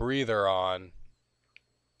a breather on,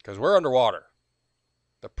 because we're underwater.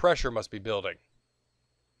 The pressure must be building.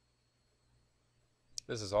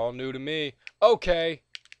 This is all new to me. Okay.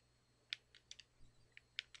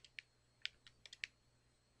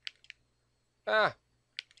 Ah.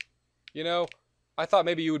 I thought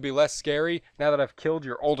maybe you would be less scary now that I've killed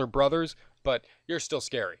your older brothers, but you're still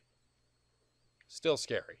scary. Still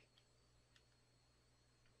scary.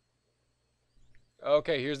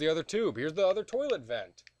 Okay, here's the other tube. Here's the other toilet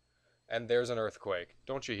vent. And there's an earthquake.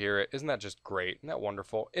 Don't you hear it? Isn't that just great? Isn't that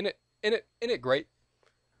wonderful? Isn't it great?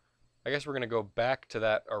 I guess we're going to go back to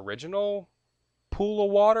that original pool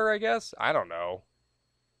of water, I guess? I don't know.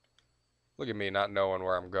 Look at me not knowing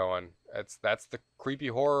where I'm going. That's the creepy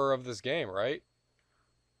horror of this game, right?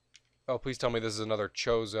 Oh, please tell me this is another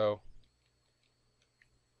Chozo.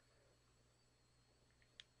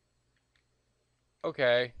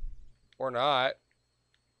 Okay. Or not.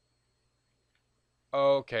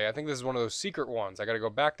 Okay, I think this is one of those secret ones. I gotta go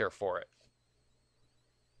back there for it.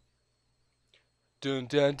 Dun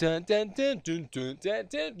dun dun dun dun dun dun dun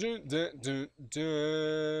dun dun dun dun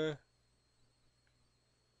dun.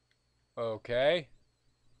 Okay.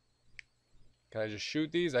 Can I just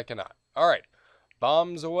shoot these? I cannot. Alright.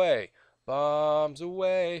 Bombs away. Bombs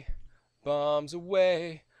away. Bombs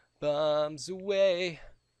away. Bombs away.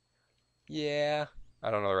 Yeah.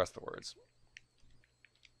 I don't know the rest of the words.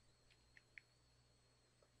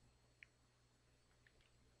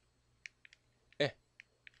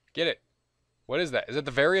 Get it. What is that? Is it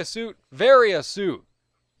the Varia suit? Varia suit.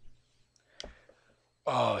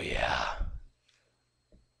 Oh, yeah.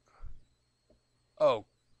 Oh,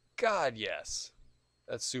 God, yes.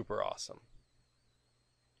 That's super awesome.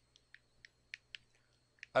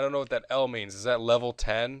 I don't know what that L means. Is that level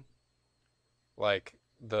 10? Like,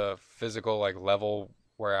 the physical, like, level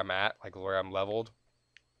where I'm at? Like, where I'm leveled?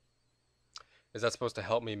 Is that supposed to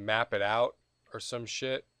help me map it out or some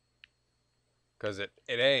shit? Because it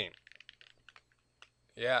ain't.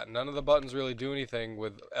 Yeah, none of the buttons really do anything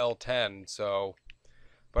with L10, so...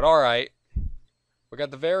 But alright. We got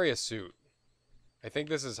the Varia suit. I think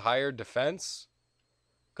this is higher defense?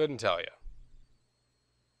 Couldn't tell you.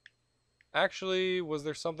 Actually, was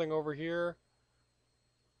there something over here?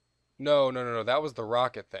 No. That was the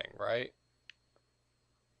rocket thing, right?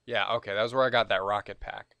 Yeah, okay. That was where I got that rocket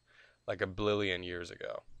pack. Like a billion years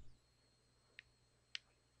ago.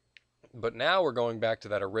 But now we're going back to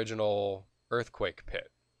that original earthquake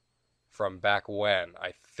pit. From back when,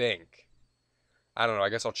 I think. I don't know. I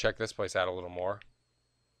guess I'll check this place out a little more.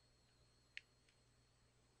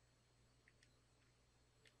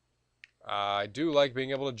 I do like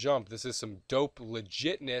being able to jump. This is some dope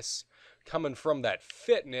legitness coming from that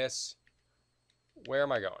fitness. Where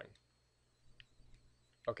am I going?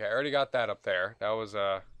 Okay, I already got that up there. That was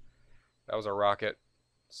a rocket.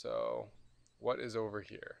 So, what is over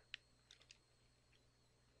here?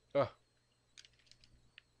 Ugh.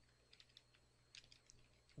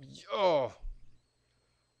 Oh,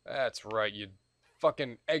 that's right, you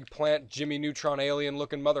fucking eggplant Jimmy Neutron alien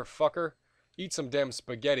looking motherfucker. Eat some damn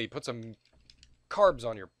spaghetti. Put some carbs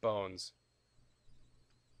on your bones.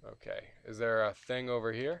 Okay, is there a thing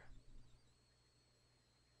over here?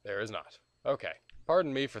 There is not. Okay,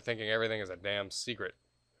 pardon me for thinking everything is a damn secret.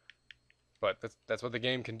 But that's what the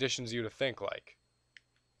game conditions you to think like.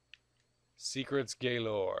 Secrets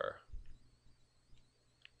galore.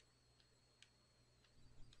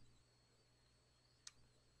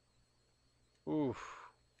 Oof.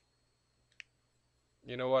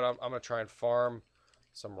 You know what? I'm going to try and farm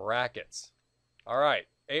some rackets. All right,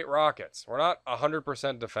 8 rockets. We're not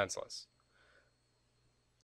 100% defenseless.